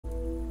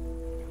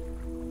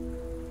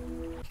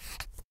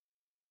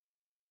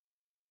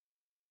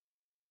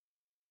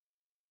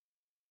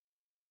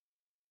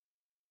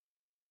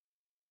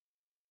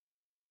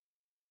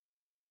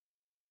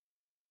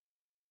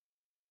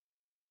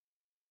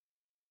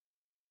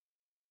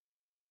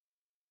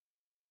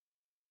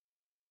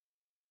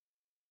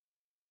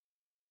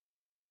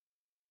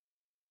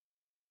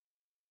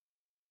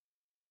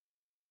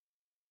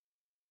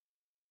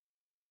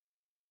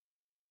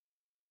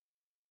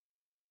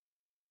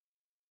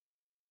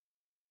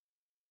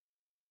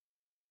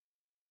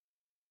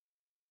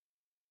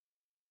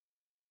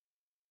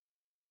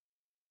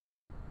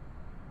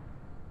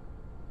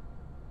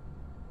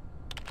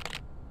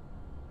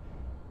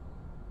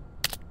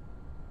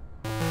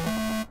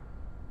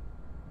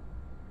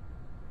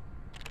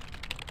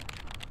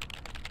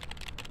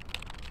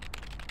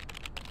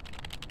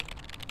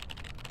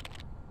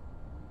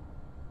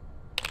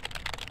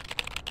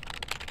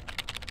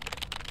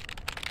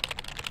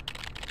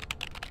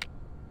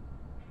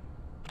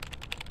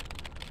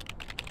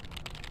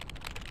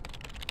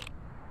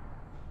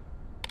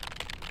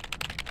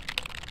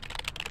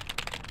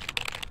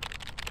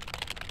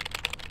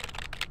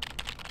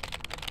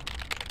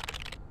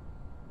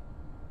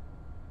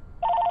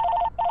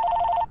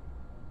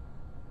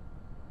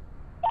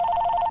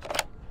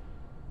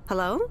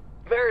Hello?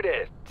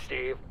 Meredith,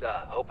 Steve.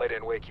 Hope I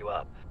didn't wake you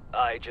up.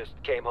 I just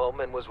came home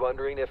and was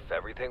wondering if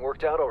everything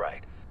worked out all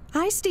right.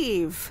 Hi,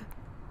 Steve.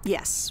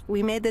 Yes,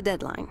 we made the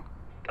deadline.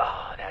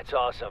 Oh, that's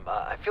awesome.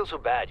 I feel so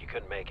bad you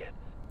couldn't make it.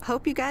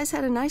 Hope you guys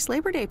had a nice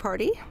Labor Day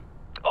party.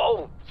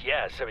 Oh,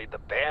 yes. I mean, the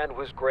band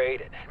was great,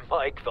 and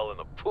Mike fell in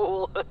the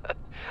pool.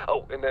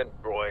 Oh, and then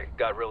Roy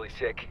got really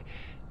sick.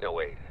 No,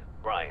 wait,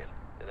 Brian.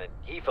 And then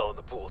he fell in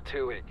the pool,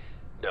 too.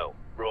 No,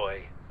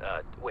 Roy.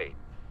 Wait.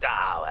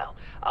 Well,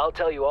 I'll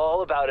tell you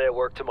all about it at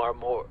work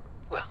tomorrow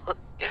well,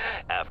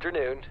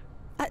 afternoon.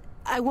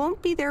 I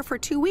won't be there for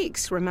 2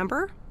 weeks,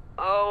 remember?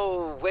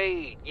 Oh,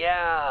 wait,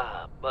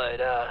 yeah.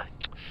 But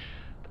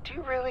do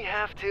you really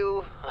have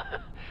to?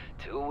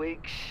 2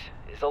 weeks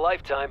is a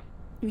lifetime.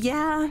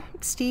 Yeah,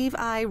 Steve,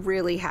 I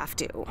really have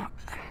to.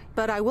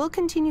 But I will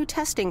continue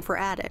testing for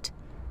Addit.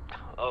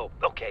 Oh,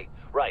 okay.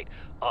 Right.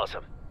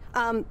 Awesome.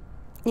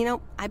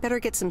 I better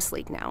get some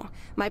sleep now.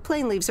 My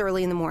plane leaves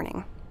early in the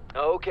morning.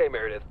 Okay,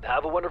 Meredith.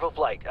 Have a wonderful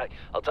flight.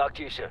 I'll talk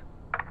to you soon.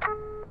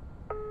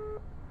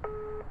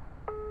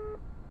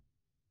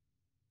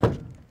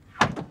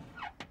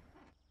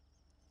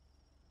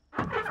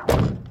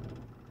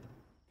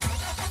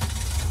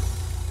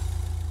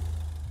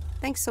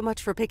 Thanks so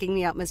much for picking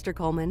me up, Mr.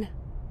 Coleman.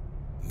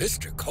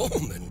 Mr.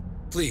 Coleman?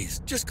 Please,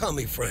 just call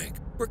me Frank.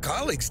 We're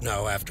colleagues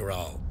now, after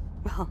all.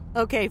 Well,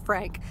 okay,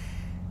 Frank.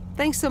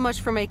 Thanks so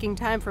much for making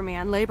time for me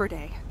on Labor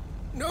Day.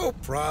 No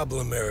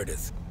problem,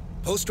 Meredith.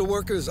 Postal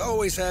workers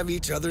always have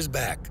each other's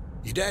back.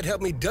 Your dad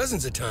helped me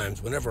dozens of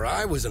times whenever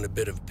I was in a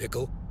bit of a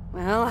pickle.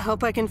 Well, I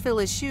hope I can fill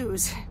his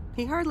shoes.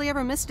 He hardly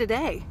ever missed a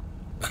day.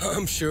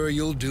 I'm sure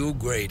you'll do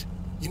great.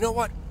 You know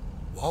what?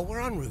 While we're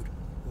en route,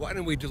 why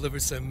don't we deliver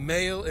some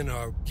mail in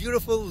our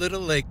beautiful little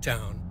lake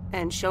town?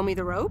 And show me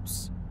the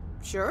ropes?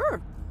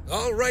 Sure.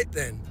 All right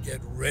then,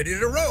 get ready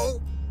to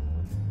roll.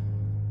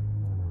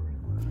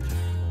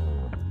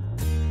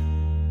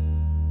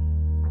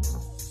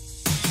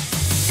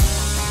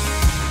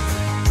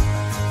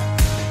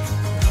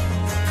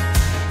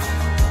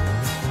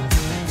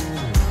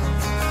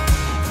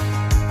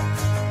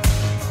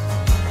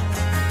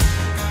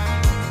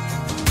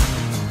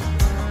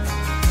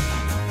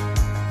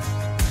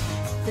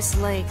 This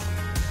lake,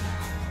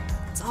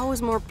 it's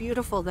always more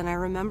beautiful than I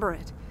remember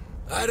it.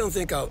 I don't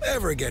think I'll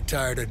ever get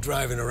tired of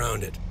driving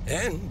around it.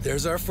 And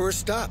there's our first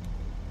stop.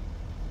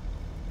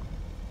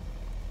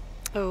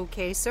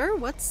 Okay, sir,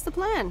 what's the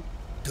plan?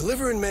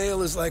 Delivering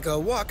mail is like a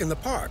walk in the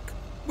park,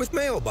 with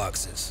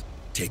mailboxes.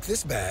 Take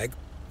this bag,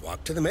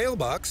 walk to the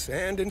mailbox,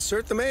 and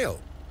insert the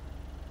mail.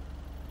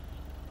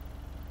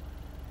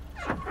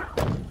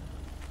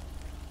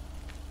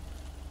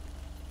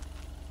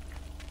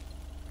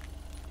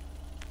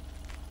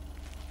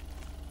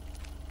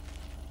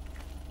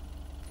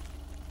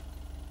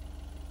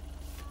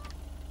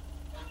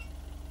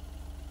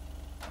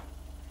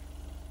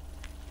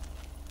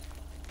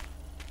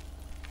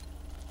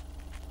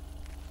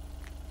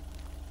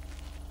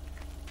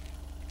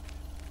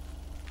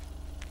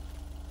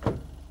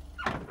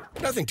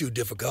 Nothing too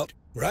difficult,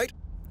 right?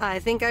 I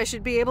think I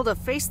should be able to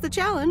face the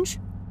challenge.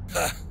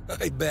 Ha,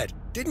 I bet.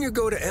 Didn't you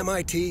go to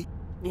MIT?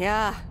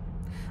 Yeah.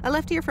 I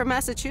left here from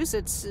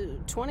Massachusetts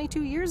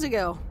 22 years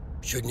ago.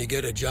 Shouldn't you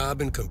get a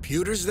job in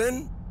computers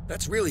then?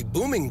 That's really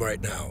booming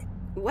right now.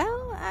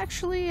 Well,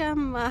 actually,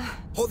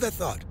 Hold that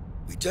thought.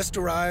 We just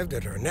arrived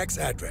at our next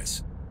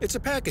address. It's a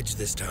package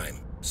this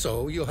time,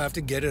 so you'll have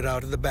to get it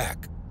out of the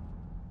back.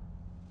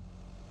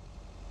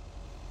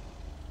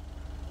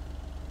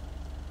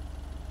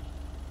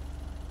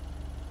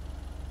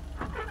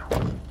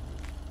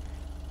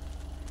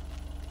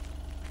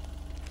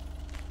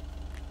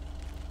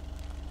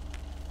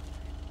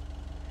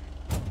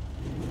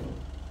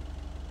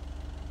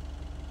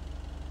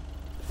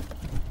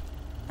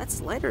 That's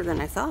lighter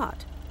than I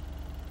thought.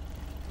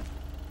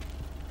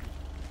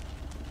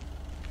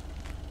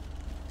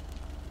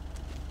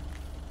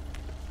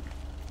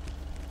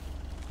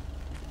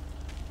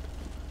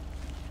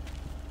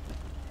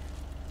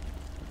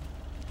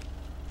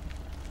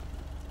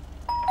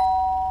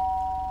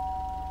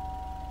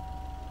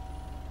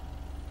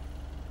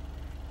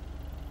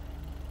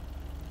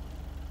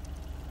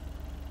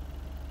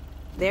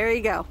 There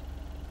you go.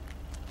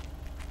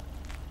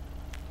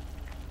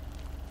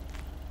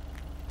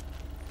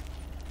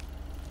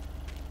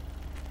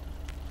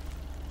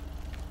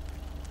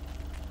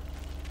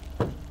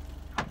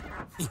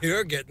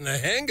 You're getting the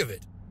hang of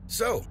it.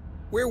 So,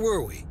 where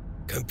were we?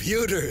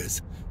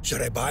 Computers.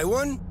 Should I buy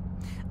one?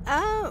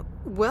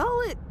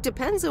 Well, it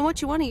depends on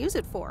what you want to use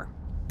it for.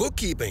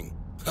 Bookkeeping.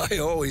 I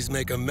always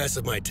make a mess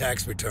of my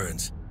tax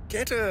returns.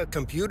 Can't a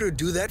computer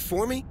do that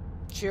for me?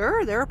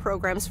 Sure, there are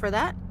programs for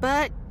that,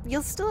 but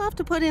you'll still have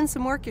to put in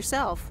some work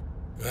yourself.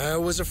 I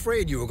was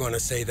afraid you were going to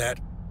say that.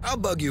 I'll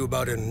bug you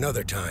about it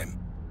another time.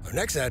 Our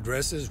next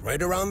address is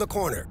right around the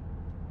corner.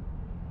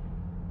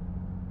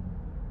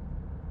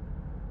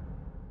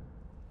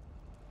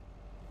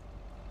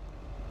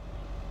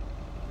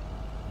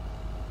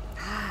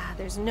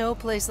 There's no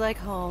place like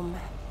home.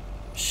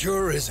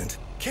 Sure isn't.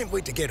 Can't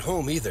wait to get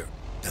home either.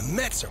 The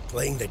Mets are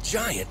playing the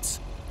Giants.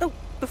 Oh,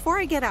 before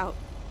I get out,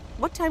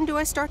 what time do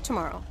I start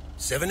tomorrow?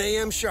 7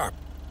 a.m. sharp.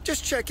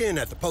 Just check in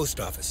at the post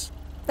office.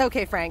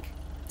 Okay, Frank.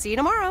 See you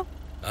tomorrow.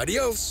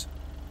 Adios.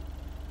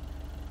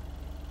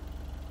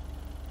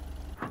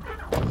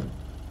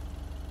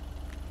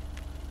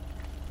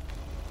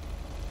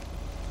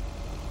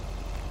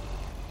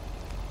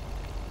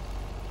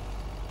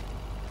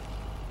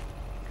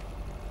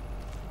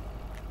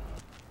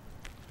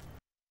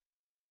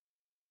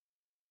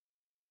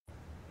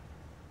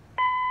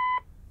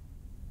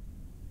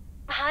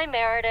 Hi,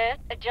 Meredith.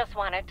 I just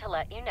wanted to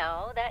let you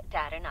know that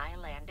Dad and I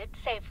landed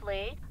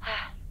safely.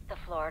 The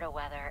Florida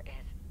weather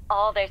is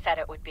all they said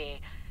it would be.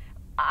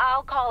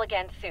 I'll call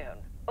again soon.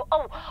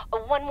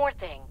 One more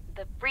thing.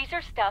 The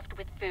freezer's stuffed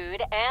with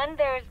food, and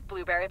there's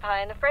blueberry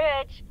pie in the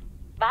fridge.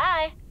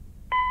 Bye.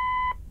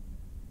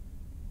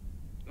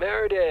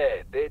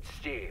 Meredith, it's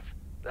Steve.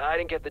 I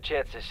didn't get the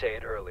chance to say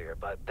it earlier,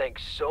 but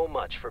thanks so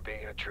much for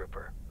being a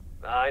trooper.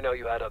 I know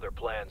you had other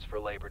plans for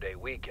Labor Day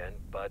weekend,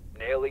 but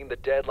nailing the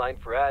deadline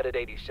for Added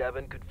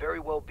 87 could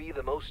very well be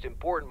the most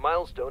important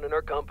milestone in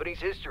our company's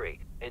history.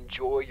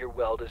 Enjoy your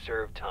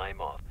well-deserved time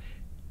off.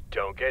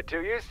 Don't get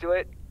too used to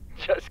it.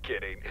 Just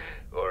kidding.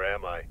 Or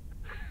am I?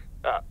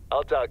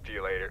 I'll talk to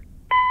you later.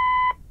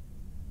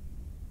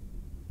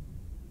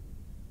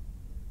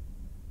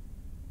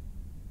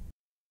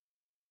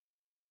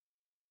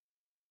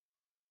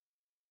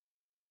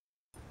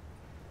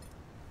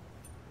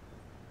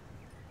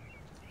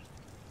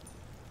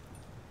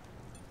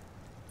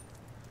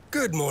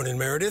 Good morning,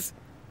 Meredith.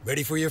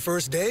 Ready for your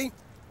first day?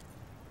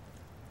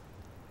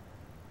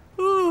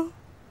 Oh,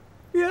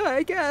 yeah,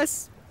 I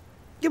guess.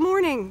 Good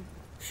morning.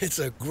 It's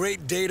a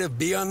great day to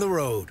be on the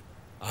road.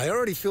 I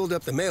already filled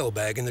up the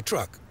mailbag in the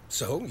truck,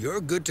 so you're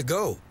good to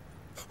go.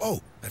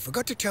 Oh, I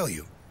forgot to tell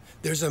you.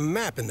 There's a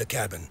map in the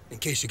cabin, in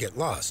case you get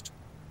lost.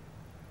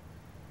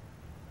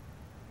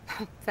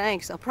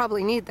 Thanks, I'll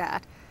probably need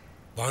that.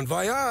 Bon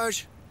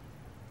voyage!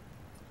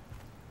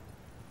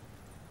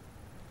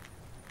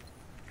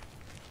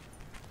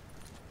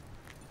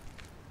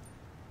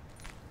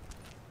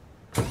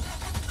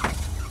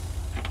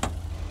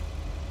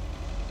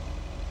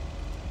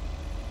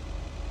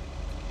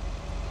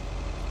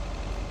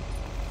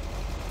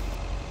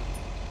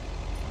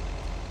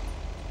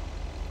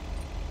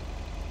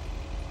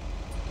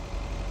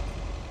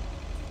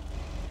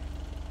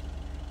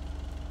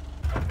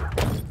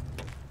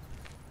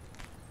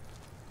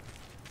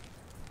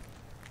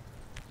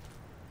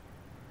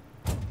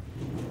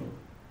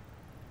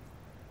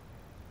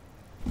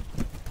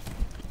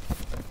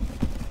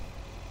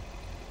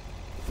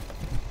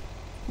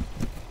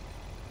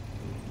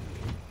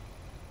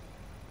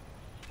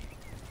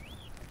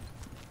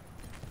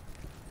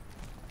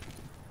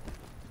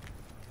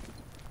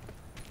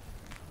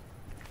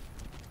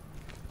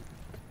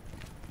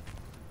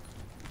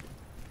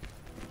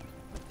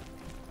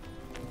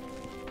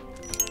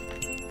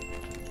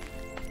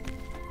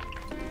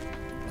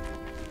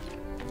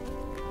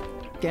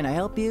 Can I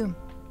help you?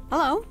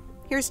 Hello,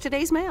 here's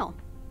today's mail.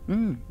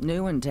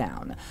 New in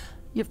town.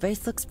 Your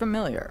face looks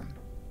familiar.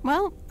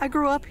 Well, I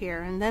grew up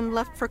here and then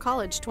left for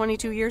college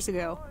 22 years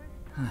ago.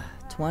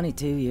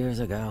 22 years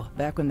ago,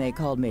 back when they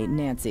called me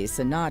Nancy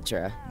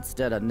Sinatra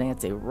instead of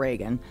Nancy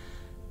Reagan.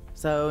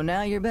 So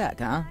now you're back,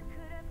 huh?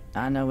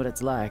 I know what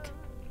it's like.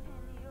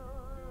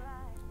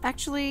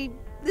 Actually,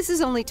 this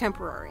is only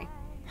temporary.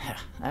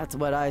 That's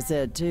what I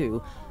said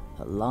too,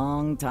 a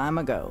long time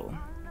ago.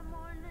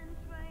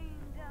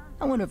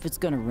 I wonder if it's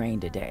gonna rain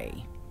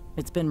today.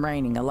 It's been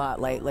raining a lot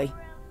lately.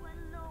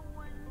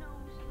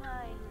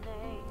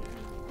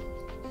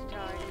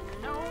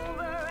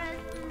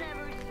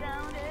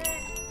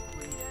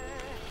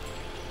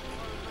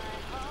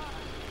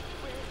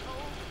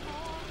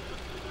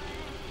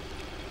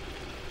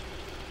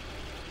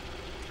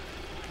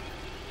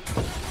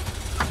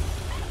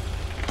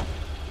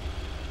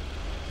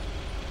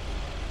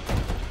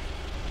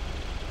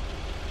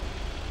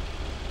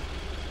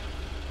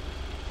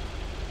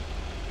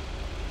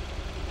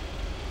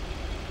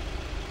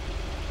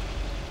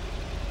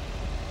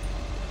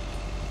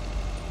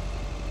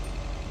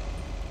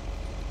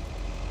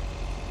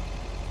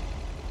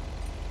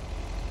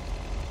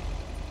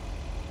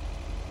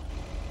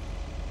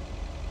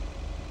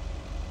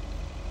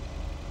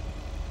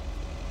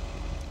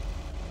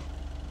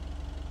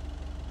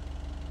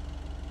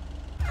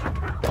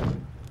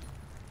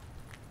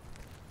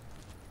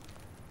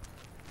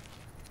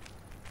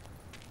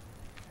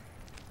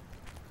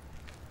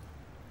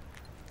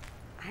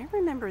 I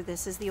remember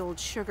this as the old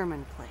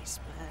Sugarman place,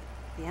 but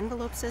the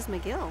envelope says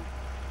McGill.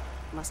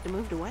 Must have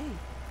moved away.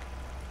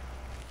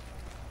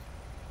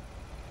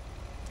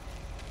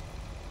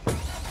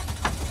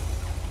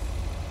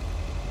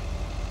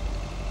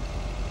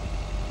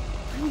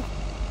 I'm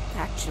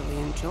actually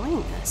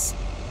enjoying this.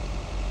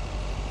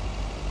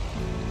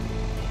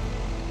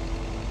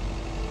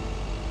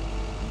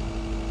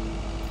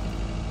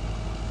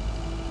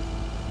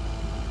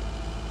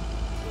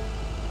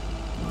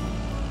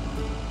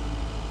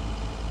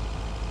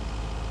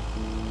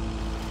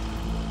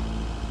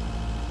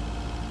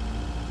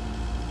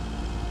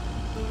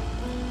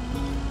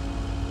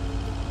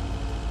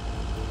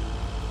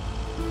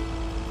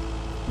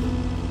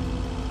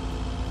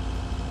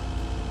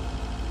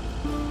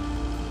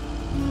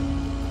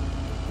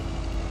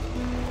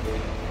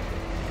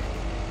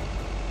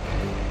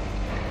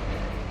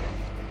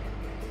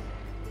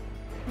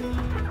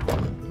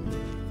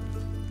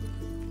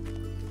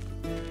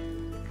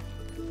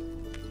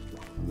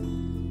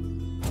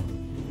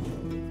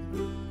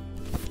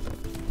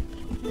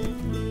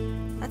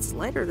 That's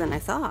lighter than I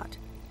thought.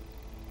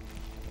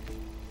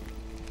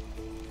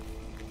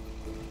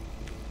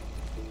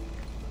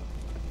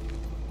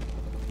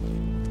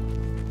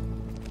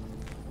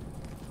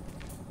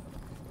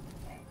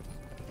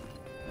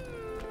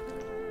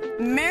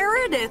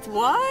 Meredith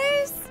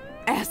Weiss?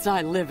 As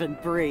I live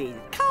and breathe.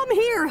 Come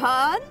here,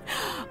 hon.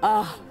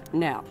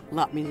 Now,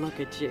 let me look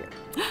at you.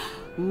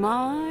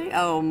 My,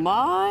 oh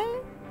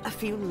my. A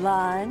few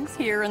lines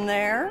here and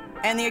there,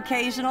 and the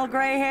occasional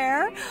gray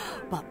hair.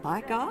 But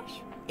by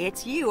gosh,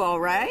 it's you, all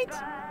right?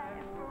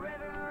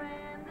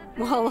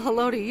 Well,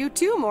 hello to you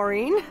too,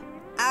 Maureen.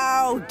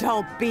 Oh,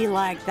 don't be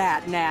like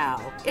that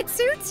now. It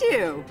suits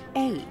you.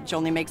 Age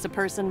only makes a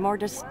person more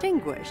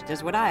distinguished,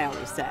 is what I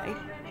always say.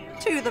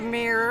 To the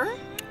mirror.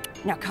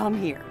 Now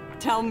come here.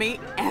 Tell me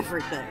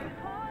everything.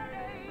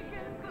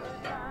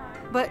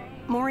 But,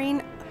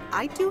 Maureen,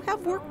 I do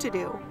have work to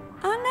do.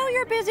 I know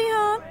you're busy,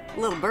 hon.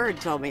 Little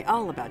Bird told me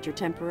all about your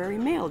temporary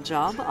mail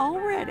job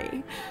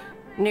already.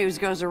 News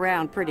goes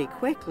around pretty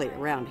quickly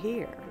around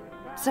here.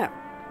 So,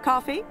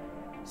 coffee?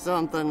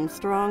 Something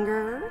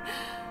stronger?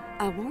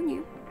 I warn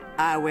you,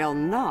 I will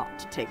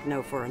not take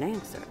no for an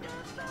answer.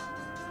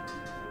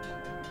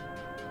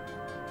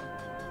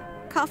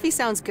 Coffee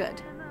sounds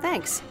good.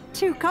 Thanks.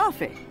 2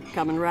 coffee,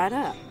 coming right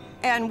up.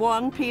 And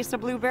 1 piece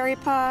of blueberry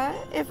pie,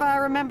 if I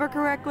remember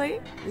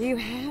correctly. You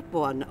had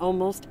one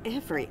almost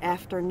every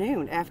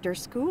afternoon after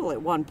school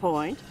at one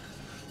point.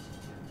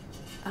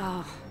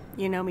 Oh,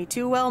 you know me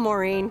too well,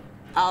 Maureen.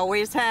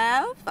 Always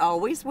have,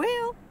 always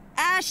will.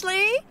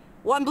 Ashley,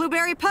 1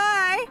 blueberry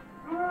pie.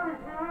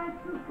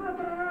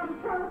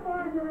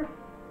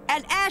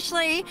 And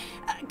Ashley,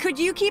 could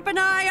you keep an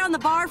eye on the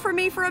bar for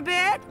me for a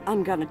bit?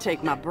 I'm gonna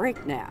take my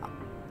break now.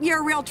 You're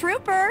a real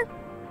trooper.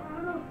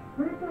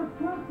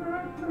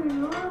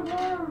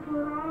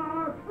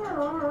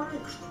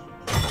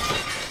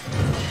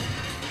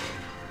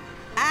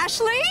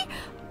 Ashley?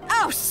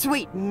 Oh,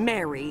 sweet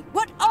Mary,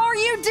 what are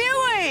you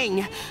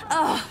doing?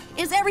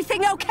 Is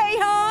everything okay,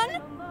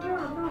 hon?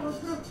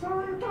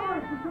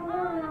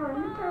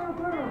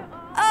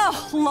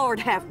 Oh, Lord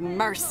have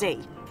mercy.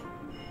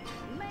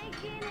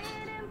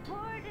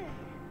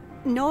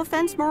 No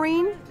offense,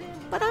 Maureen,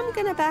 but I'm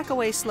gonna back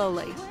away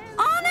slowly.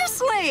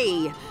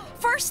 Honestly?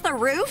 First the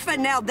roof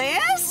and now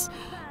this?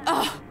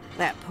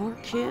 That poor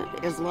kid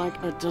is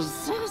like a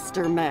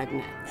disaster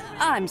magnet.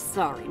 I'm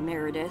sorry,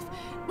 Meredith.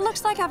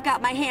 Looks like I've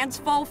got my hands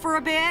full for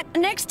a bit.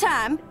 Next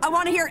time, I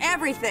want to hear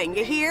everything,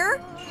 you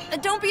hear?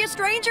 Don't be a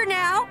stranger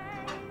now.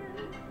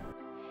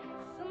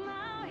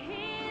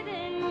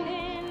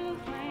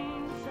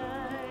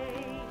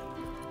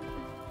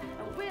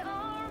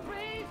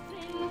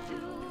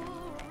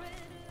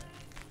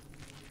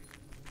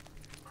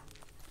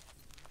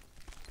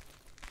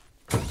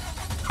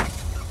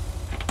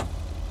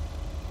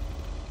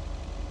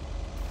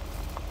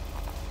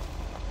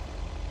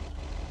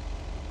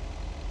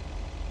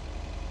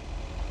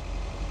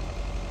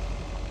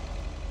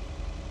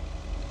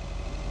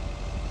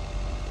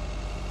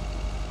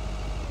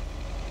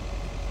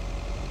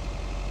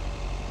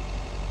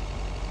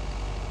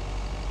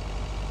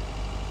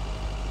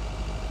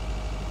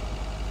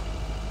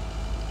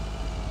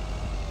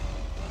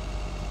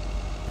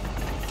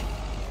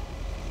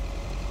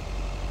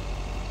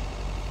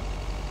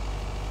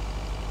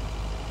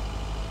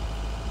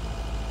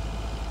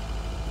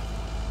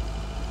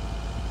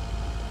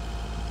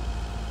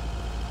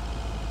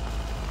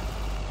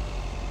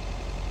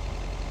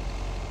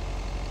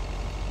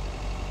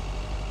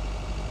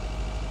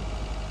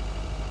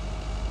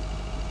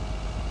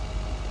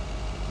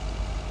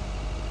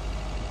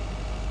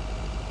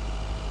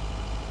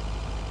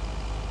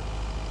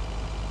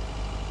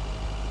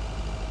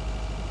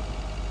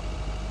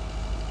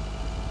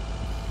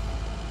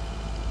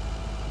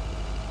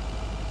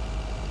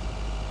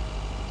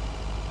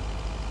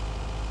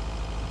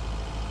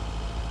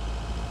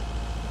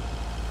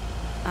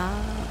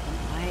 The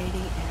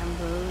mighty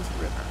Ambrose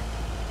River.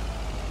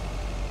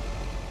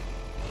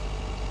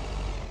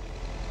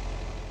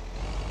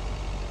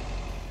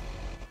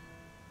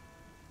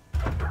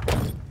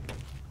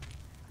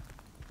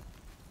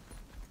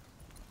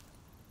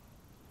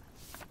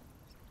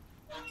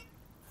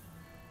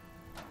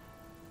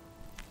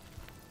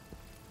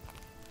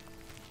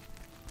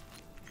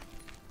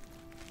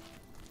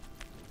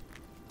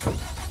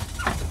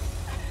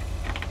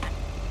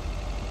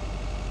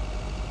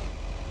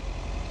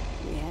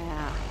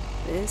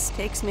 This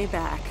takes me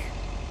back.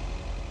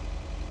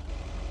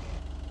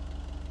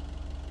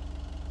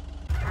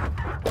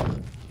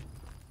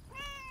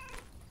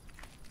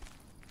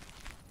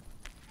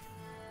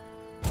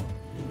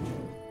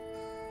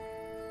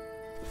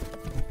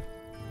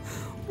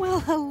 Well,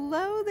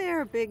 hello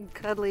there, big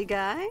cuddly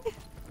guy.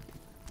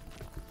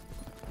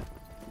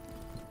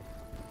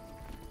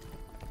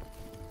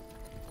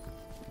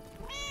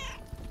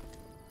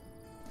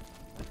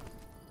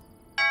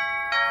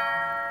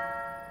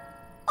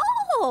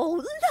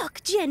 Oh,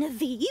 look,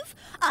 Genevieve,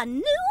 a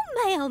new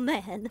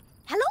mailman.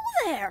 Hello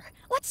there.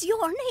 What's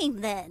your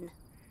name, then?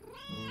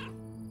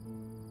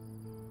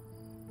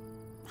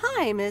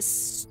 Hi,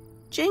 Miss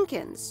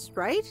Jenkins,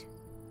 right?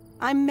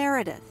 I'm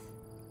Meredith.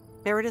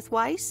 Meredith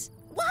Weiss?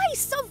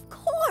 Weiss, of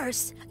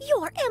course!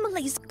 You're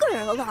Emily's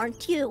girl,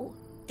 aren't you?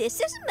 This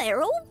is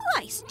Meryl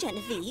Weiss,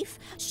 Genevieve.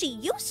 She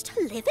used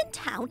to live in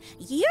town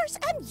years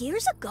and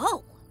years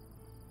ago.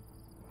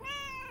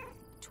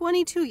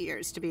 22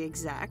 years to be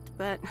exact,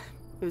 but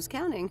who's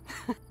counting?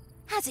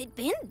 Has it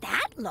been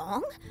that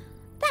long?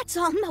 That's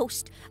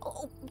almost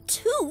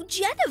 2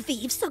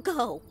 Genevieves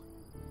ago.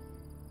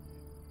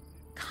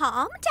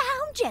 Calm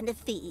down,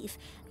 Genevieve.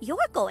 You're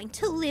going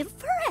to live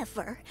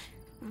forever.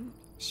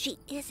 She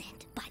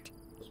isn't, but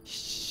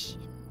shh.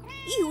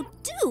 You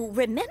do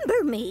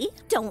remember me,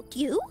 don't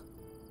you?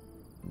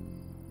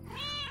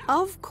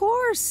 Of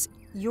course.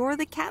 You're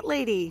the cat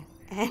lady,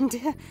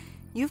 and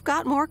you've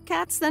got more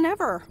cats than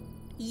ever.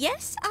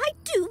 Yes, I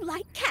do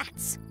like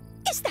cats.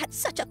 Is that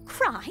such a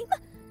crime?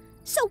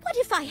 So what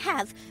if I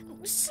have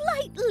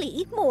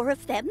slightly more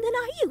of them than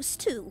I used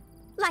to?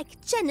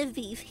 Like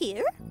Genevieve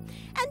here,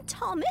 and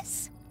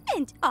Thomas,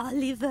 and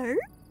Oliver.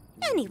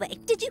 Anyway,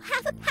 did you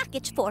have a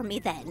package for me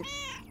then?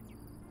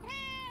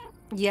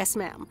 Yes,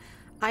 ma'am.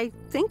 I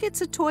think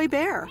it's a toy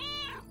bear.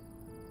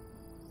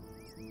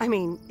 I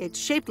mean, it's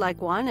shaped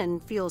like one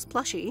and feels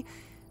plushy.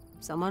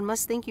 Someone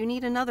must think you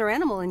need another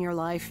animal in your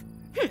life.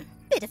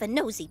 Bit of a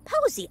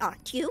nosy-posy,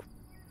 aren't you?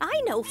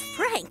 I know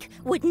Frank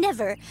would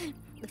never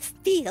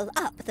feel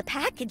up the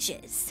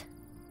packages.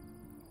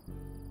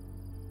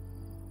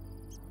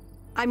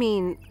 I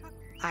mean,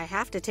 I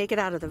have to take it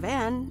out of the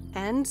van,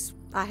 and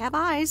I have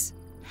eyes.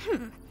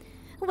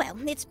 Well,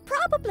 it's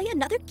probably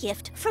another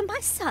gift from my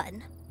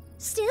son.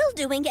 Still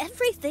doing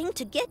everything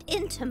to get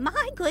into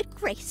my good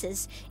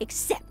graces,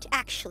 except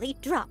actually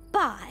drop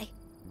by.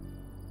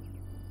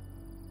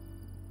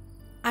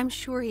 I'm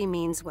sure he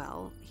means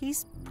well.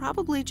 He's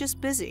probably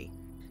just busy.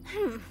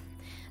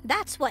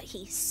 That's what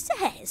he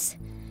says.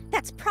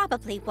 That's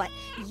probably what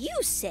you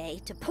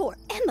say to poor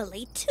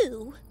Emily,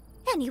 too.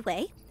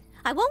 Anyway,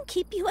 I won't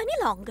keep you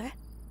any longer.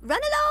 Run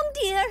along,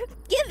 dear.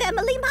 Give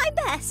Emily my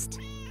best.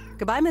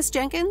 Goodbye, Miss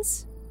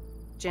Jenkins.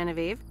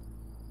 Genevieve.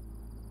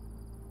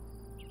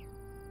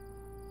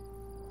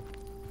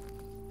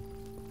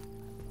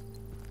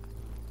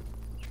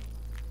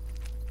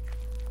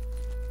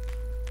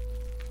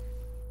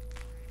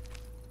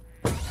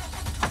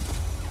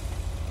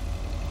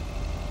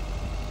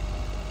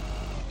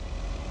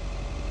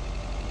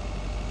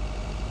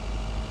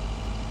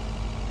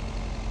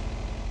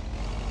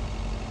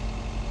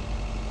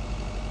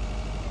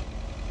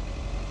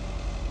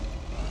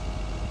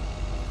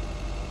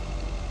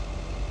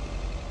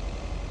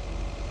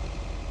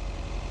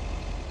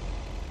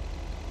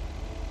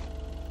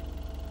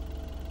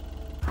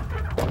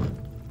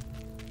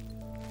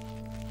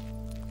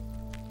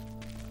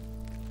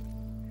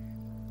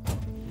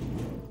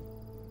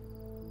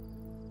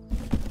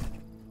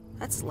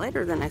 That's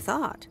lighter than I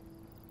thought.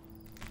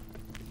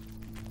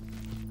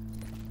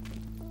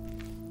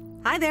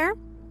 Hi there.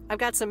 I've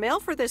got some mail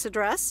for this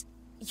address.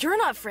 You're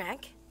not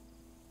Frank.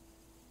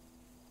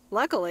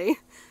 Luckily,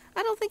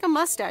 I don't think a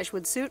mustache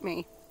would suit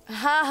me.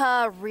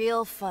 Haha,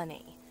 real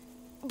funny.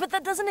 But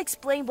that doesn't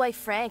explain why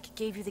Frank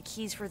gave you the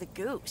keys for the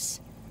goose.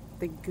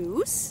 The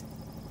goose?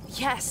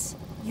 Yes,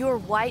 your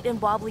white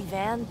and wobbly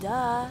van,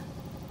 duh.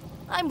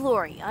 I'm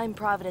Lori, I'm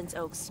Providence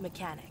Oaks'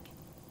 mechanic.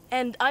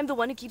 And I'm the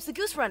one who keeps the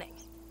goose running.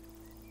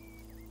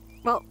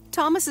 Well,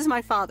 Thomas is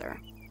my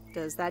father.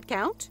 Does that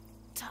count?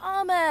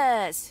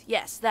 Thomas!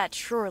 Yes, that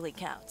surely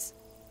counts.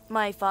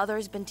 My father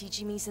has been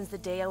teaching me since the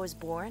day I was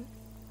born.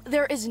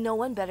 There is no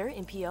one better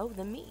in PO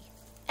than me.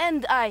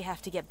 And I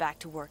have to get back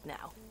to work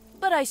now.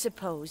 But I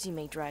suppose you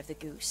may drive the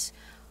goose.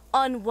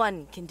 On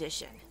one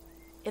condition.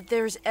 If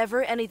there's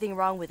ever anything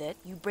wrong with it,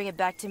 you bring it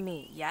back to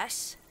me,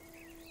 yes?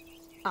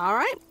 All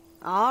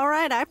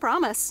right, I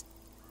promise.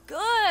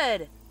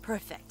 Good!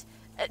 Perfect.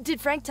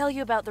 Did Frank tell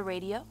you about the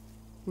radio?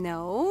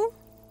 No?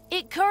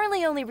 It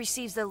currently only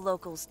receives the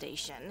local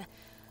station.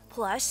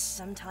 Plus,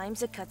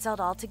 sometimes it cuts out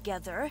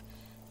altogether.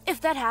 If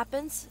that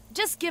happens,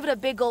 just give it a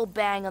big old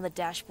bang on the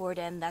dashboard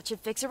and that should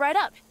fix it right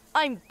up.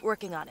 I'm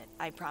working on it,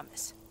 I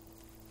promise.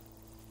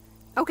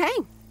 Okay.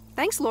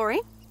 Thanks,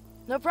 Lori.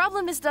 No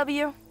problem, Miss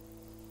W.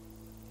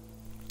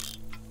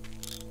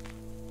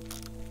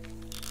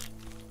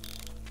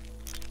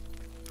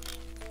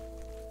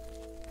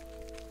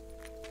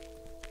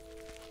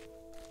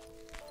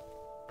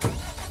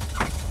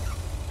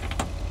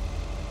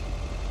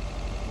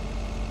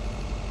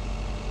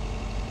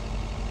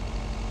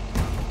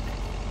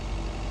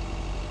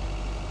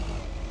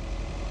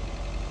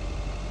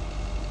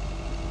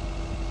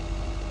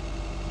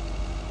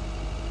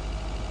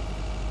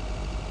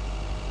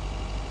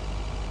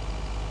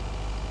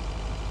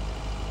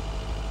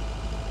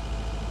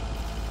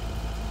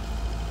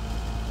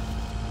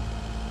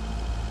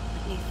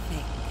 Let me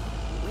think.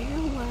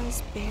 Where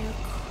was Bear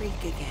Creek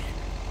again?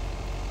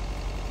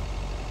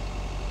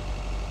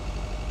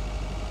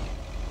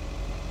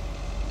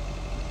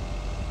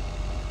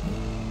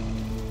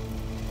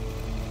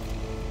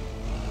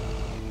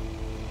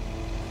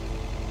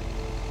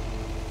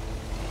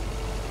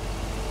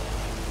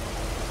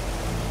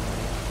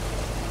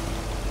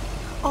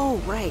 Oh,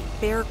 right,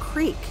 Bear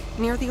Creek,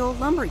 near the old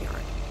lumber yard.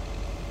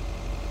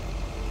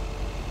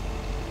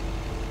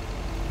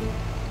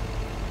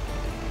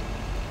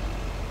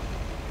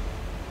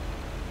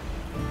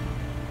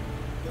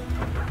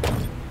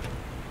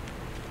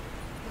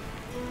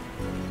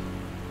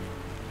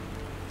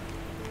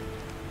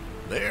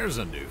 There's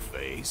a new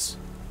face.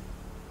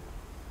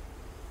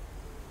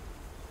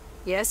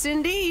 Yes,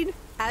 indeed.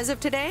 As of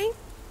today,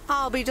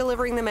 I'll be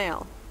delivering the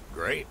mail.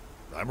 Great.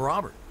 I'm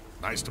Robert.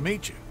 Nice to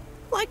meet you.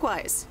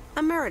 Likewise,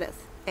 I'm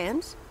Meredith.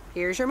 And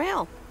here's your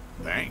mail.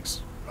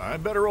 Thanks.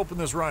 I'd better open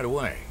this right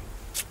away.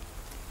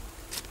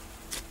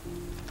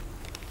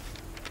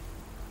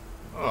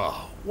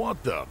 Oh,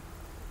 what the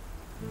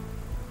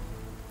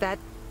That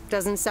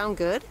doesn't sound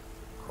good.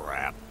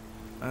 crap?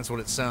 That's what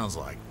it sounds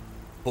like.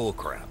 Bull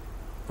crap.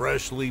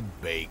 Freshly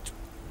baked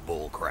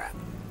bull crap.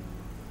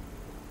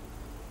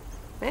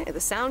 Hey, the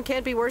sound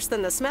can't be worse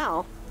than the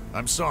smell.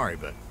 I'm sorry,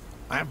 but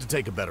I have to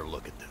take a better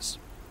look at this.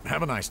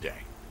 Have a nice day.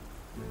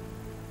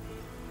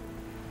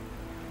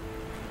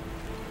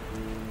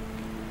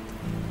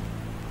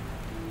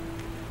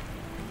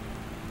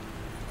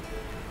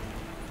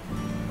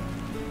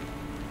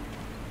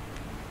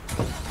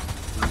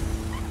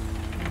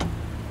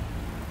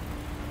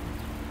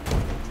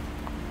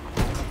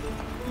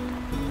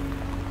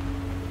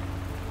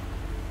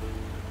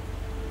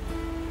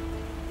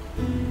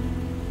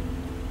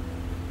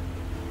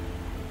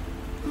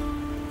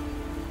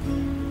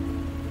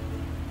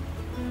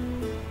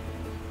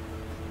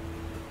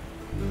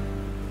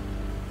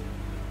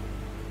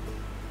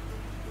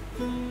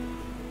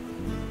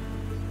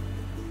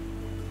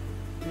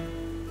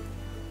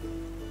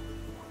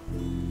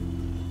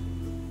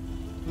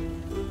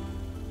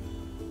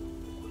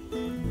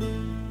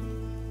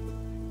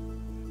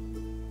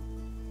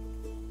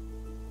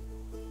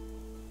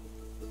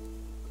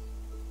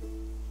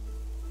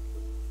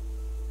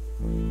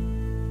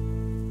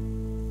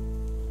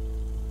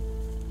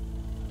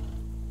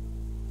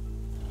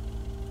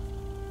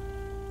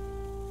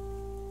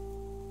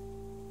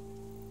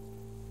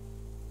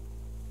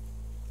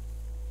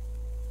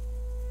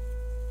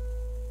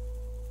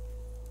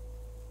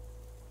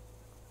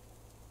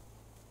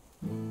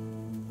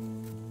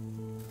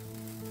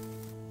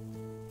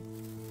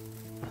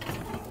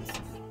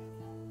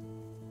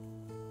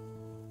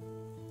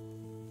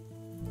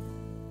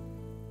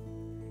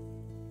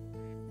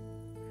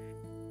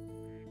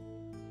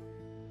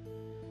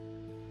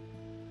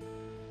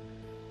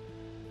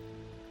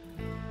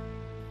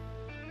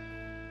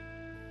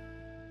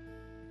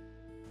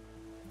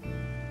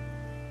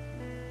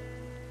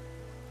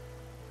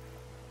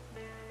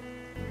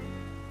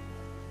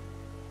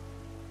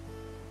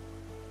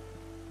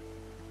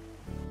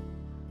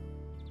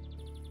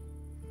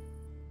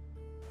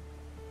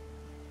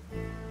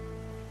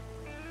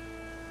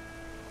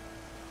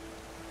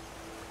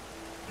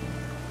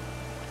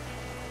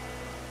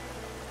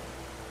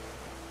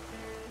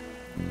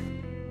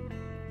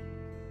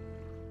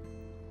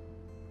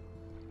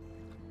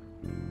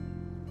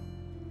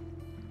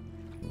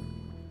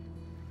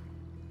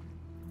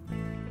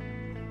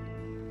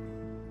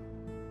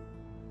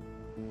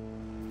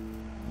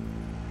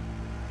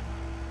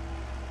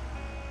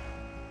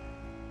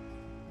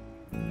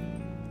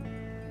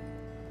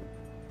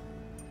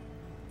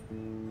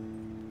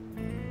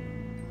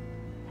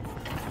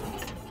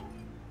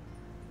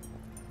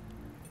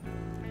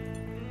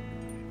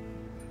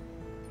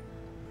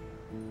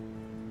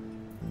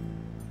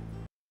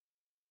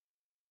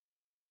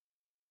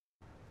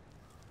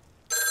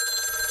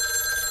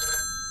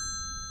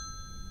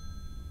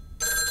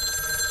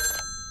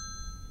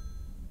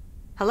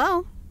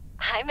 Hello?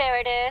 Hi,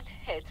 Meredith.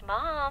 It's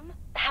Mom.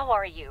 How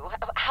are you?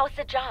 How's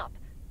the job?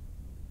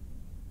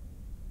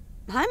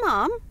 Hi,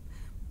 Mom.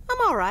 I'm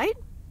all right.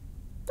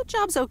 The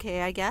job's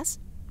okay, I guess.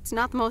 It's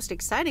not the most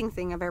exciting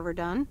thing I've ever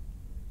done.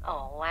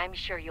 Oh, I'm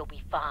sure you'll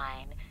be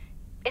fine.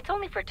 It's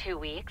only for 2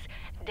 weeks.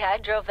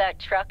 Dad drove that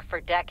truck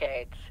for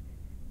decades.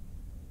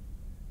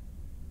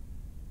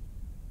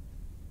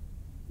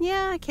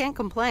 Yeah, I can't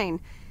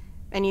complain.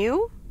 And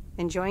you?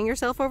 Enjoying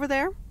yourself over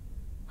there?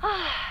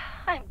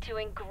 I'm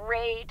doing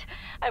great.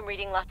 I'm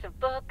reading lots of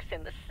books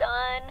in the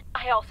sun.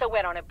 I also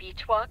went on a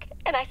beach walk,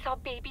 and I saw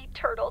baby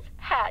turtles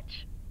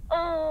hatch.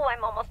 Oh,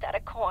 I'm almost out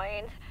of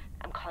coins.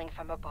 I'm calling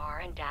from a bar,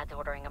 and Dad's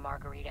ordering a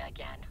margarita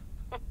again.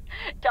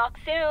 Talk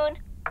soon.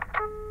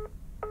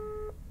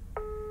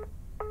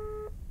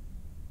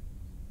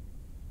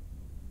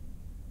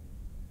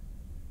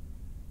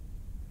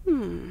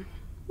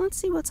 Let's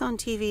see what's on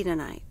TV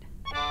tonight.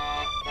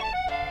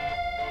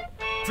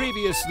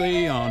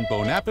 Previously on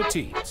Bon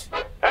Appetit.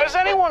 Has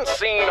anyone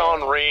seen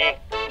Henri?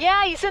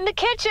 Yeah, he's in the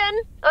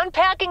kitchen,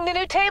 unpacking the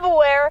new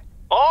tableware.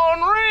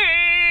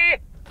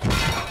 Henri!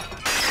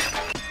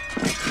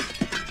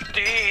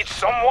 Did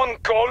someone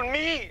call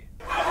me?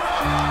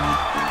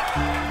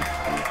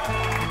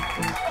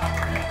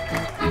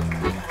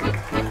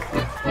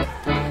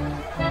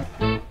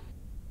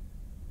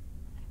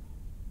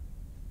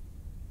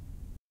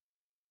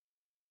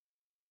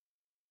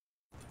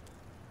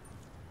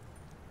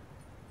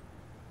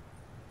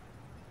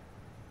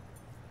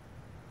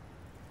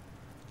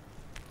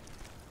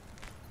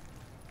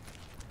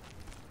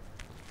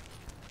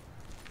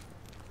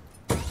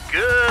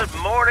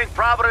 morning,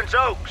 Providence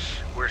Oaks.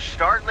 We're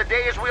starting the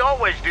day as we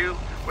always do,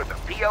 with a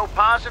PO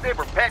positive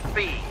or pet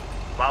peeve,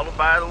 followed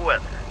by the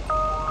weather.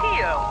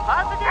 PO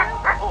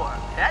positive or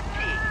pet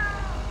peeve?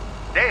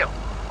 Dale,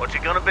 what's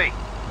it gonna be?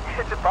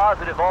 It's a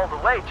positive all the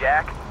way,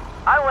 Jack.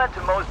 I went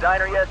to Moe's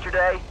Diner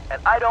yesterday, and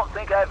I don't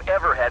think I've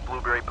ever had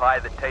blueberry pie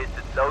that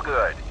tasted so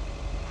good.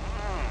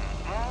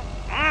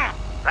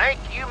 Thank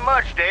you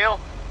much, Dale.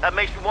 That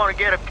makes me want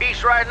to get a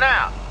piece right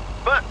now.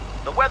 But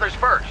the weather's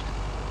first.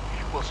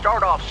 We'll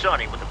start off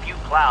sunny with a few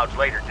clouds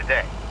later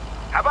today.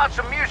 How about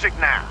some music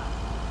now?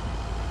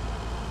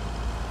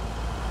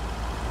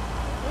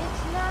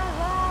 It's not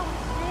what we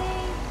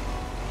think,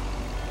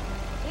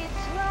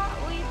 it's what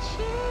we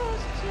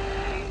choose to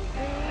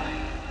be.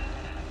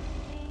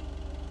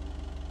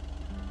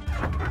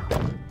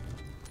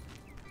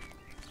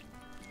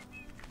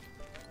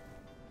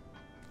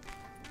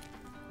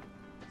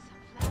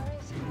 Some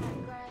flowers, hot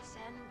grass,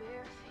 and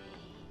bare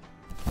feet.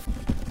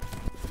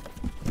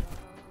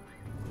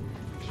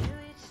 To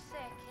each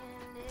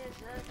second is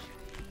a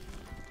tree.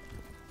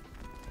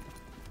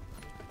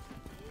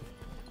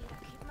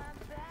 Keep my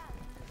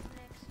balance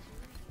next to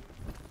you.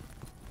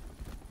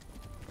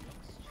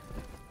 It's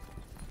true.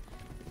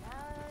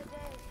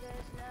 Nowadays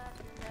there's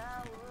nothing I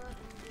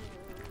wouldn't do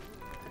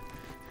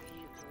for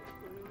you.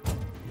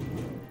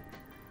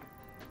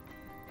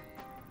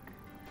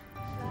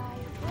 Fly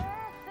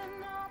with an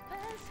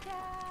open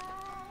sky.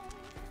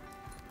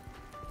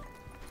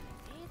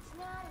 It's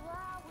not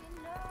what we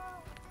know.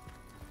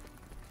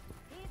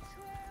 It's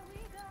where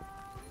we go.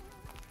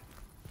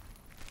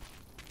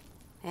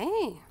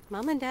 Hey,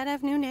 Mom and Dad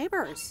have new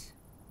neighbors.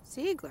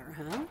 Ziegler,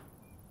 huh?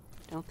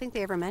 Don't think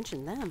they ever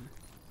mentioned them.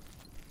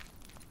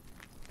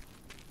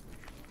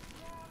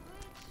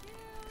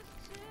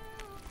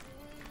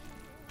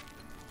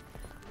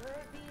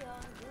 We're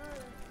beyond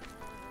good.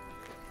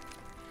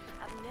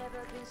 I've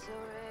never been so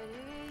ready.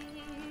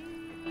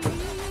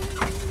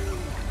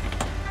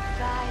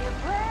 Fire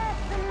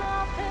breath and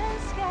open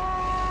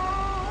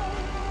sky.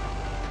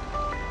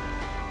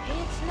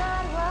 It's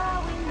not what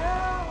we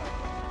know.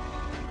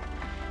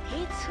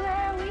 It's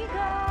where we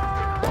go.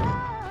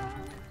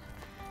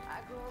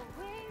 I grow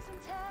wings and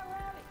tell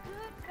Larry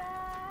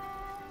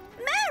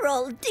goodbye.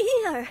 Meryl,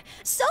 dear,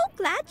 so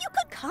glad you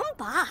could come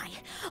by.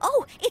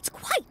 Oh, it's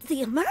quite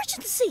the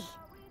emergency.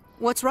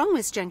 What's wrong,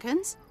 Miss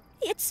Jenkins?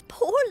 It's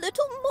poor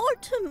little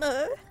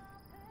Mortimer.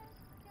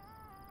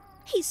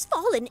 He's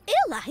fallen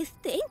ill, I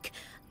think.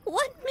 1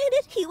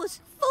 minute he was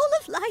full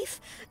of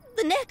life.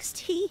 The next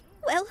he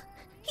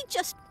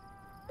just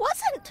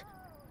wasn't.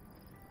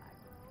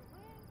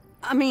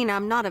 I mean,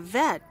 I'm not a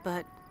vet,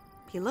 but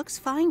he looks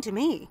fine to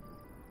me.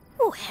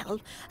 Well,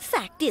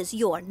 fact is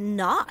you're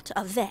not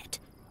a vet.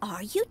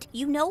 Are you?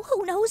 You know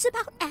who knows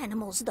about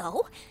animals,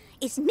 though?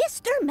 Is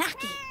Mr.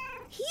 Mackey.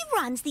 He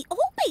runs the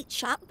old bait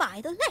shop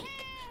by the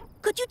lake.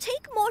 Could you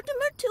take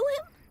Mortimer to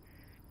him?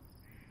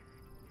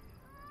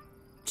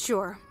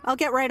 Sure, I'll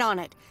get right on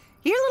it.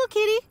 Here, little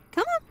kitty,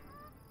 come on.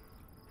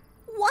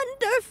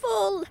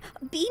 Wonderful.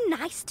 Be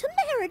nice to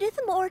Meredith,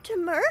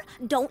 Mortimer.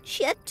 Don't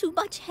shed too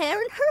much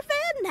hair in her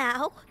van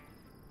now.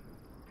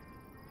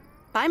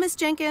 Bye, Miss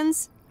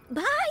Jenkins.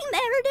 Bye,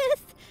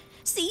 Meredith.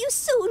 See you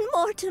soon,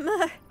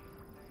 Mortimer.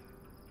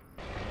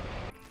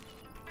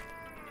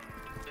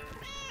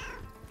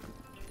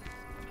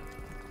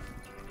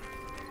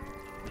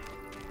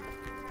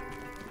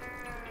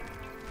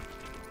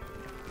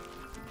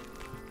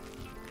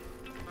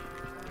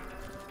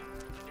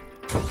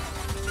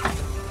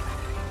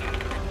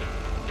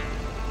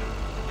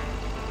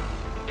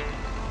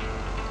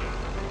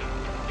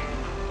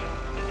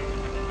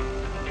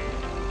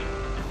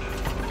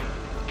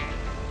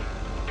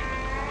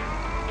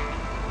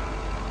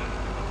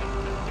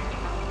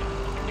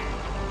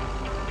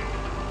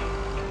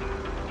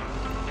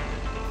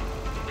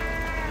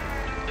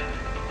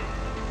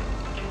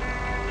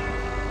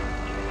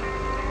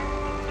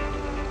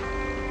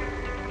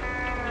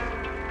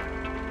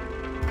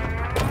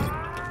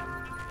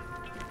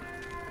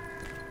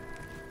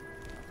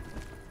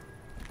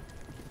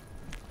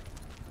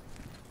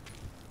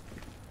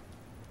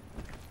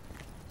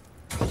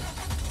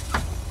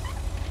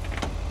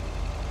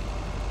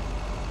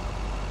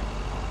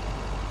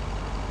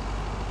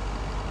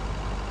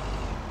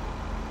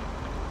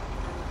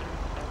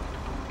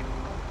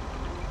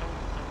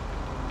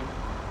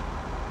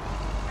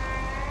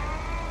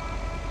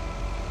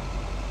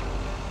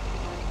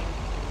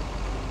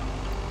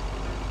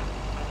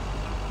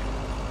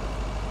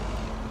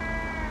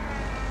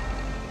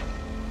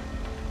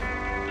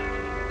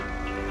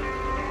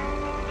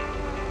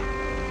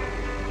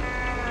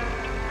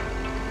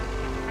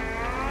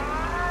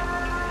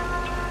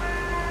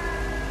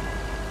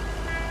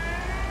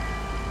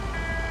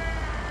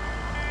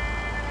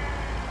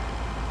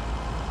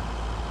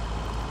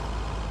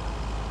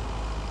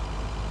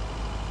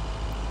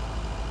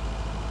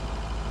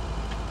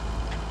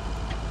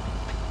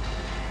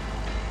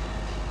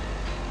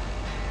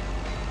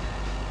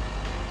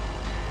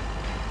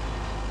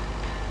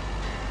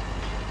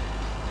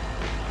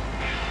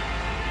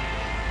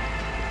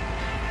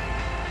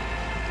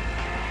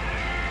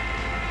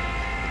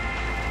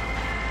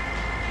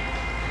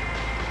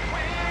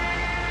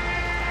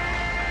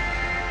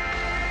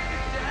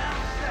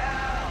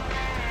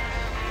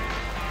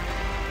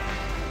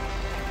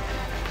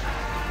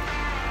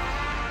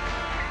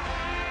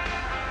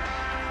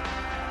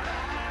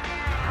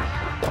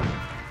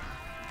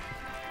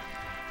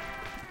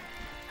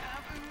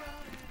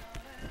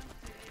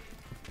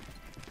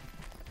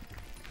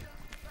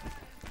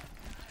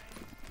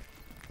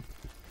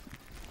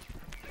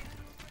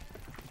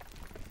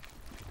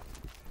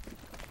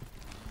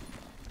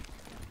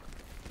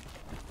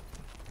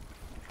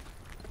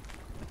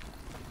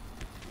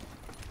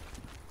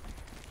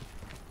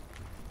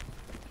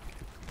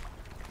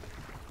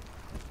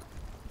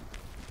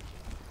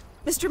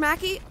 Mr.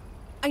 Mackey,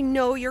 I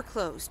know you're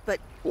closed, but...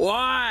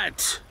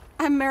 What?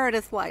 I'm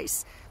Meredith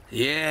Weiss.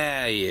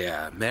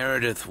 Yeah,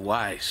 Meredith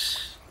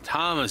Weiss.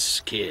 Thomas'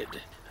 kid.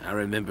 I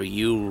remember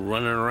you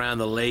running around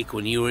the lake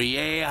when you were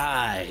yay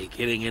high,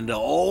 getting into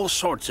all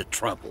sorts of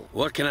trouble.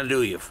 What can I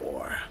do you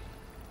for?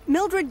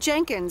 Mildred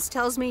Jenkins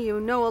tells me you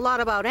know a lot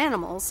about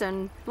animals,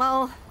 and,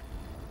 well...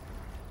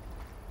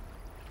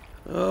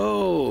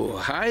 Oh,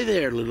 hi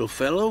there, little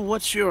fellow.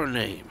 What's your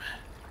name?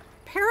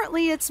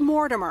 Apparently it's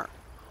Mortimer.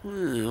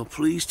 Well,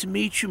 pleased to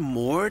meet you,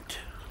 Mort.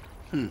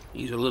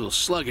 He's a little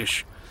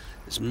sluggish.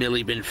 Has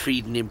Millie been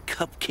feeding him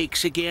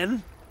cupcakes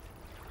again?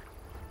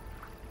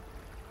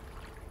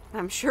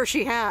 I'm sure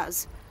she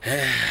has.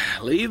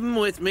 Leave him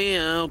with me.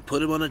 I'll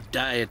put him on a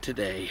diet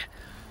today.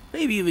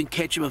 Maybe even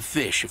catch him a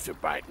fish if they're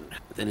biting.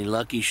 With any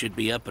luck, he should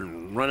be up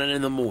and running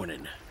in the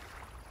morning.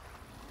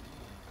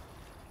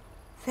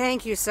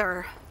 Thank you,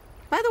 sir.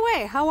 By the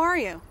way, how are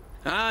you?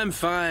 I'm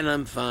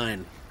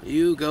fine.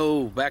 You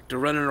go back to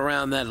running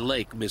around that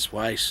lake, Miss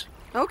Weiss.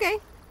 Okay.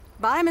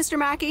 Bye, Mr.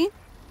 Mackey.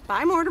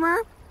 Bye,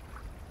 Mortimer.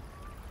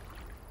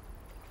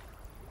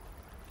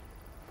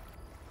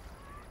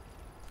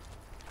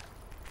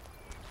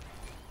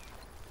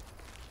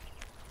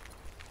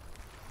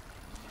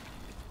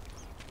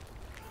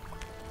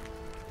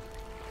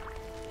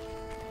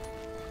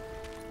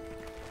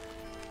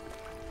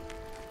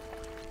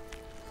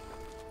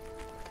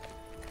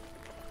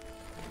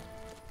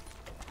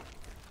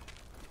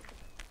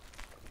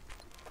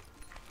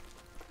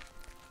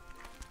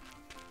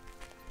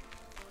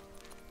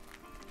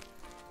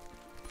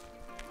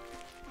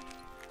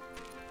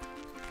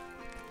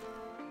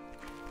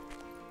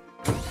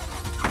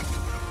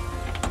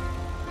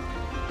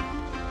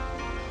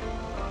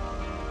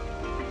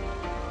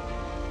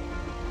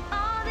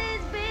 All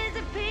these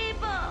busy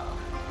people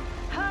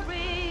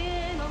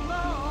hurrying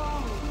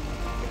along.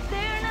 If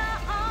they're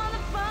not on the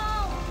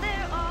phone,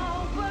 they're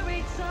all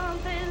worried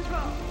something's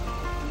wrong.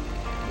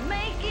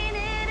 Making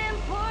it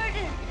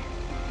important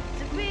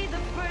to be the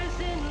first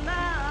in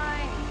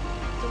line.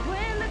 So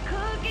when the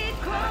cookie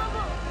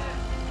crumbles,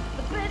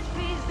 the best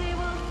piece they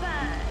will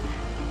find.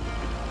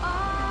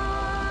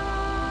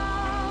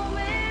 Oh,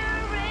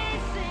 we're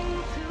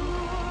racing to a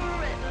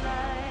red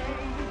light.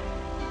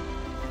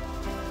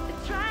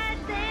 It's right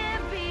there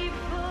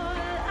before our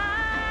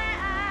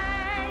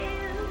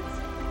eyes,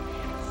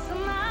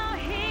 somehow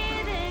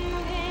hidden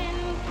in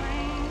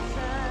plain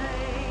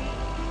sight.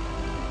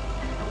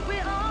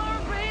 We're all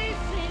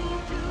racing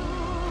to a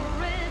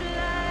red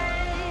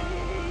light.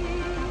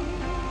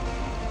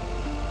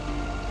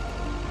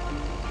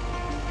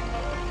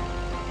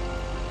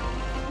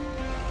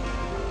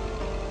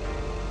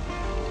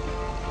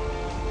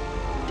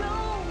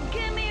 Don't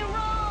get me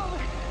wrong,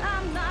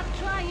 I'm not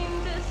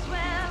trying to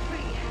swear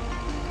free.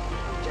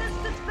 I'm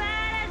just as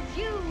bad as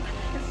you,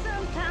 and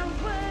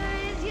sometimes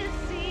worse you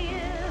see.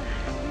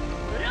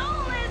 But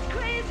all is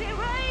crazy,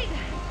 right?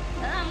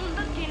 I'm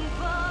looking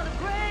for the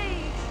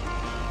breaks.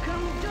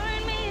 Come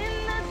join me in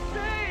the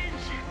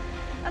search.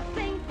 I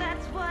think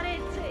that's what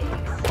it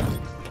takes.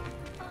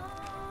 Oh,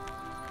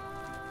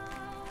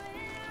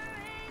 we're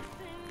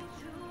racing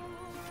to a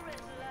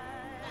red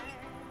light.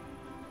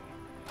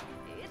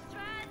 It's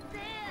right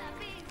there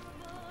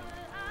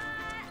before our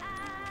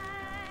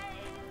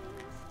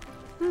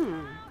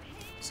eyes.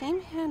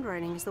 Same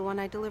handwriting as the one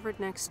I delivered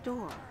next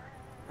door.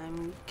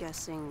 I'm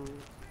guessing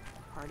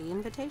party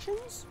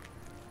invitations?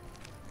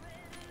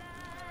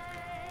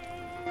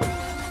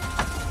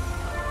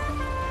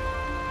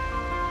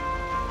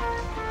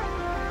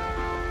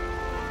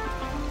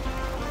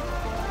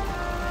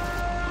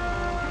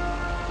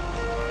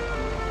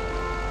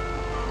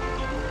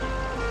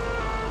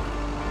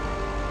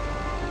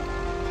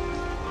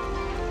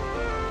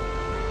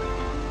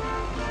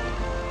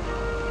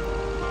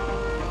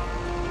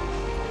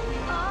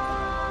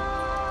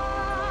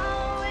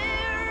 Oh,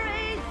 we're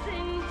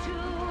racing to a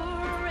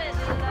red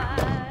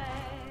light.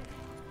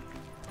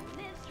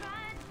 It's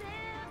right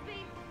there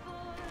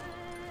before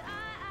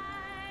our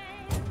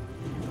eyes,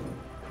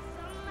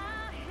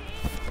 somehow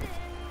hidden in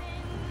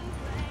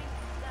plain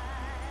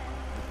sight.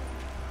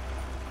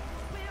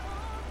 We're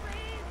all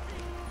racing to a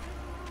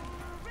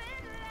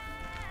red light.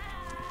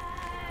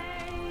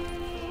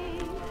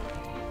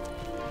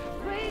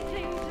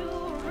 Racing to a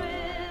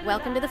red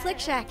Welcome to the Flick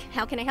Shack.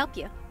 How can I help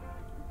you?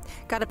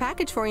 Got a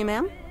package for you,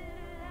 ma'am.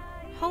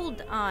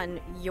 Hold on,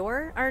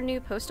 you're our new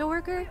postal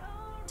worker?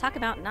 Talk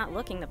about not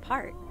looking the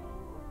part.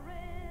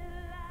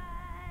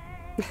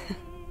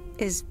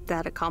 Is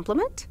that a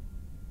compliment?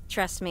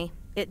 Trust me,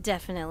 it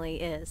definitely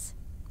is.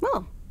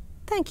 Well,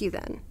 thank you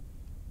then.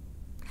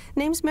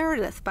 Name's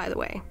Meredith, by the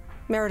way.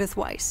 Meredith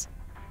Weiss.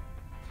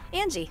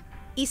 Angie,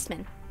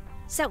 Eastman.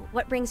 So,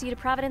 what brings you to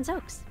Providence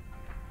Oaks?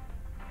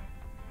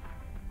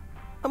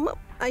 Well,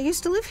 I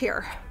used to live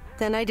here.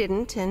 Then I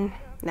didn't, and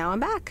now I'm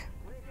back.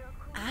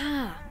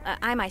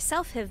 I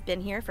myself have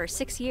been here for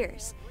 6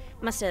 years.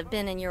 Must have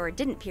been in your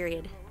didn't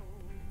period.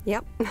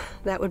 Yep,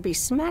 that would be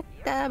smack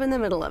dab in the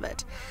middle of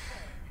it.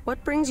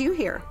 What brings you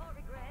here?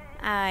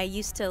 I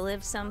used to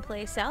live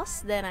someplace else,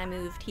 then I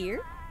moved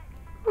here.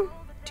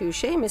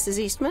 Touche, Mrs.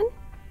 Eastman.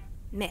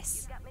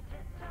 Miss.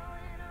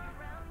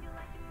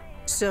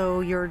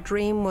 So your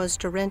dream was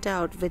to rent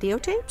out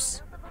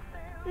videotapes?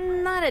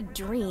 Not a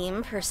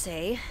dream, per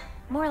se.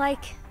 More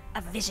like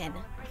a vision.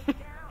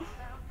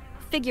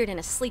 Figured in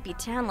a sleepy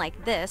town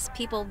like this,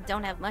 people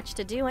don't have much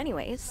to do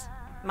anyways.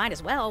 Might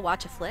as well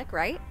watch a flick,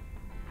 right?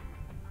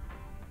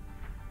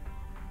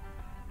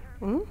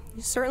 You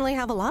certainly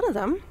have a lot of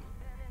them.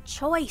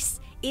 Choice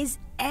is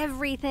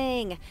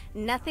everything.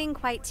 Nothing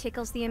quite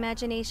tickles the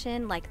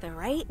imagination like the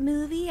right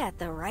movie at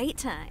the right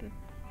time.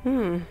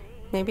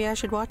 Maybe I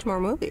should watch more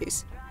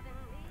movies.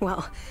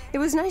 Well, it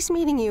was nice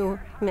meeting you,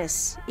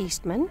 Miss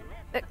Eastman.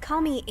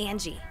 Call me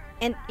Angie.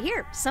 And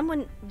here,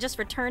 someone just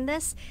returned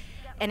this,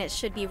 and it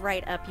should be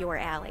right up your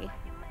alley.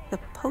 The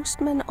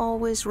postman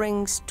always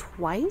rings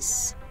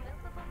twice?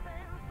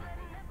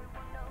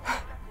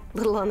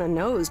 Little on the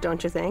nose,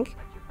 don't you think?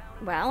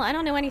 Well, I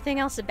don't know anything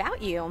else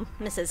about you,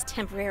 Mrs.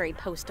 Temporary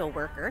Postal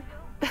Worker.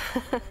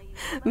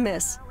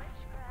 Miss.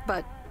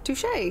 But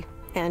touche,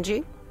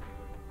 Angie.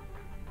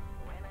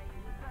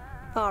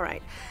 All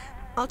right.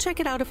 I'll check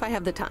it out if I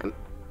have the time.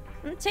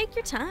 Take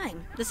your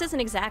time. This isn't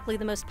exactly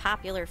the most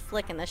popular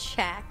flick in the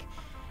shack,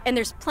 and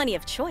there's plenty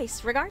of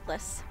choice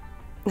regardless.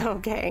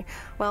 Okay.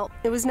 Well,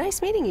 it was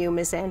nice meeting you,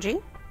 Miss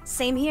Angie.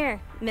 Same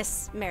here,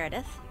 Miss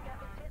Meredith.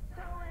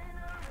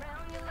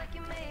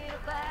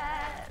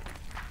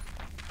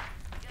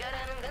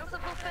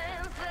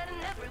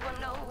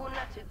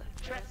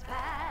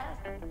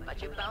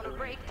 But you're bound to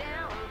break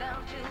down to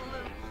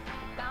lose.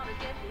 Bound to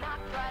get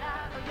knocked right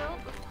out of your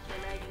boots.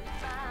 When I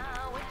use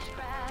my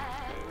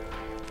witchcraft.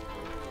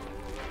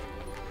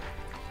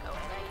 When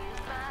I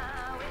use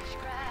my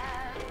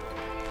witchcraft.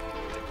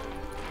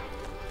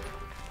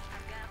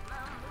 I got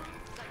my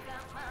moves, I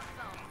got my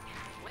song.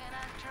 When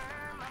I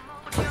turn my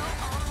mojo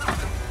on, I'm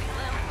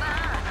feeling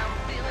fine, I'm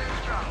feeling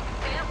strong.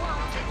 It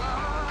won't take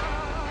long.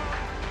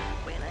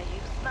 When I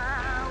use my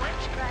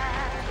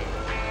witchcraft.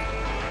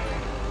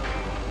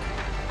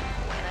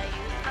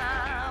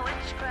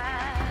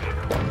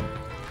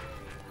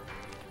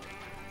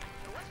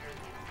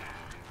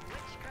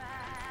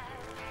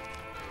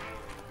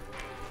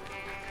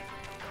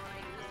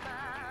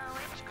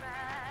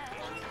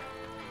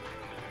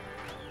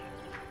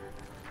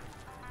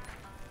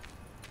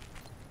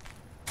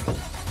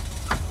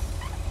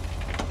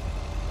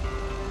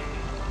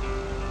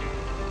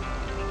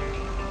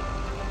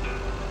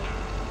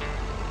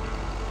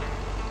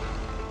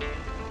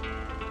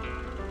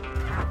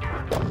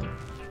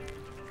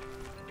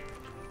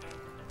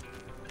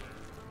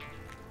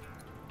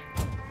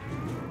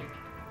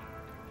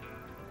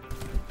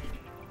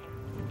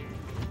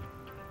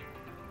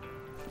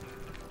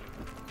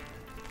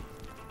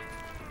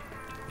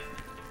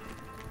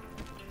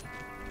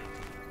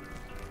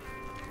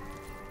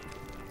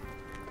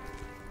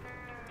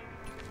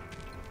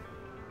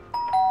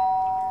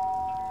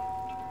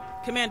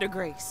 Commander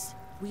Grace,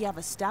 we have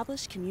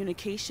established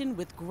communication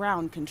with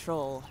ground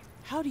control.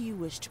 How do you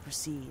wish to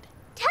proceed?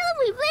 Tell them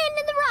we've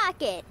landed the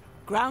rocket.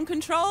 Ground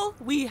control,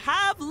 we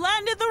have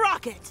landed the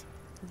rocket.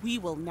 We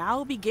will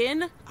now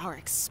begin our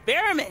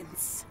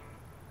experiments.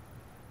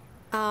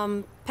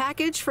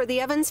 Package for the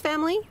Evans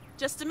family?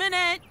 Just a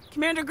minute.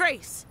 Commander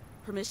Grace,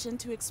 permission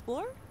to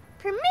explore?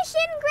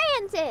 Permission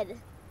granted.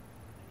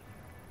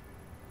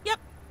 Yep,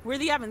 we're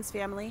the Evans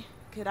family.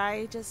 Could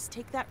I just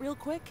take that real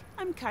quick?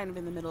 I'm kind of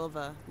in the middle of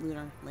a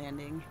lunar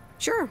landing.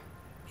 Sure.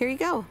 Here you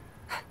go.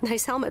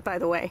 Nice helmet, by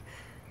the way.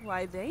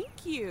 Why,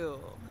 thank you.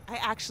 I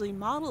actually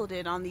modeled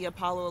it on the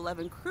Apollo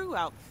 11 crew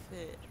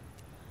outfit.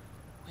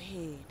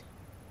 Wait,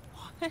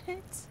 what?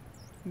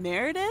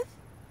 Meredith?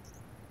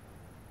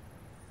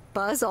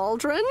 Buzz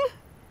Aldrin?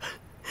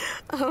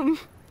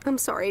 I'm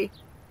sorry.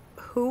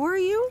 Who are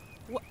you?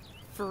 What,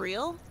 for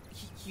real?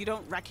 You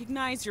don't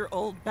recognize your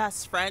old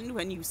best friend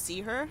when you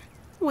see her?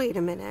 Wait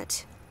a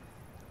minute.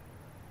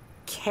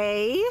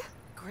 Kay?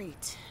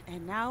 Great.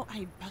 And now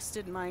I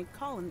busted my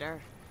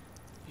colander.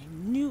 I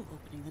knew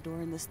opening the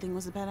door in this thing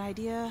was a bad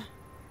idea.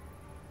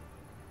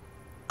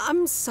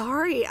 I'm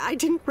sorry. I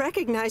didn't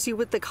recognize you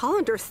with the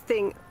colander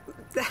thing.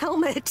 The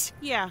helmet.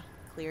 Yeah,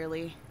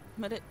 clearly.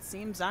 But it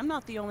seems I'm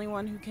not the only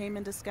one who came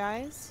in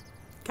disguise.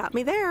 Got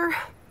me there.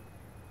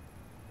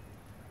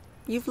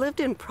 You've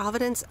lived in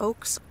Providence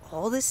Oaks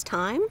all this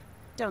time?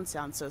 Don't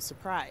sound so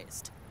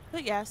surprised.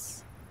 But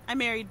yes, I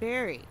married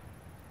Barry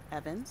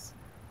Evans.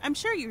 I'm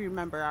sure you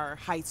remember our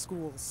high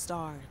school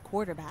star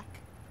quarterback.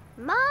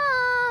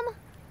 Mom!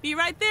 Be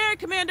right there,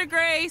 Commander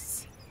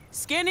Grace.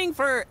 Scanning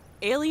for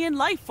alien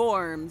life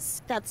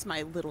forms. That's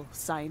my little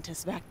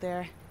scientist back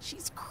there.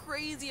 She's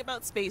crazy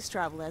about space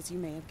travel, as you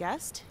may have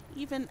guessed,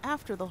 even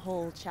after the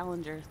whole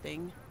Challenger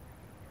thing.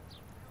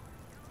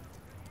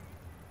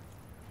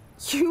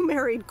 You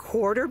married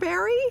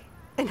Quarterberry?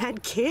 And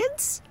had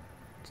kids?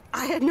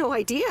 I had no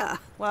idea.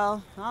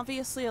 Well,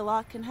 obviously a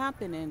lot can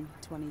happen in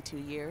 22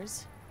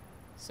 years.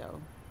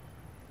 So.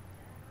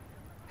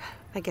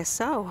 I guess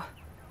so.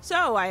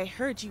 So, I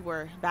heard you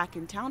were back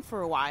in town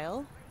for a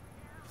while.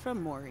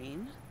 from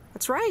Maureen.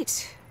 That's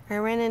right. I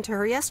ran into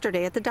her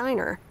yesterday at the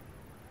diner.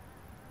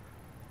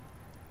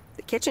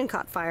 The kitchen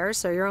caught fire,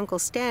 so your Uncle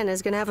Stan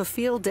is gonna have a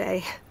field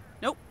day.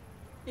 Nope.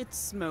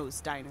 It's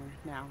Mo's diner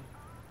now.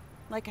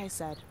 Like I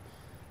said,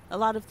 a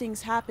lot of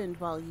things happened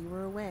while you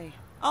were away.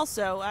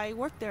 Also, I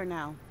work there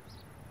now.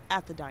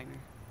 At the diner.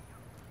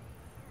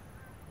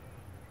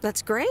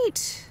 That's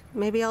great.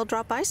 Maybe I'll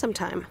drop by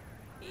sometime.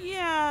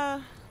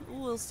 Yeah,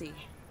 we'll see.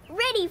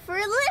 Ready for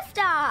a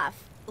liftoff!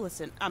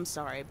 Listen, I'm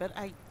sorry, but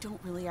I don't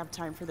really have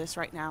time for this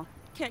right now.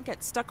 Can't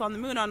get stuck on the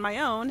moon on my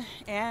own,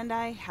 and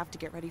I have to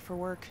get ready for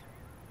work.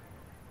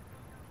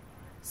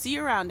 See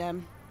you around,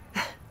 Em.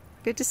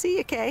 Good to see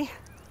you, Kay.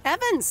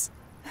 Evans!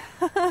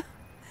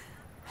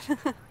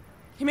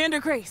 Commander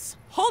Grace,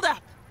 hold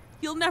up!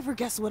 You'll never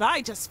guess what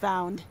I just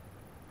found.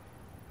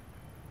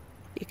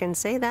 You can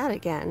say that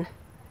again.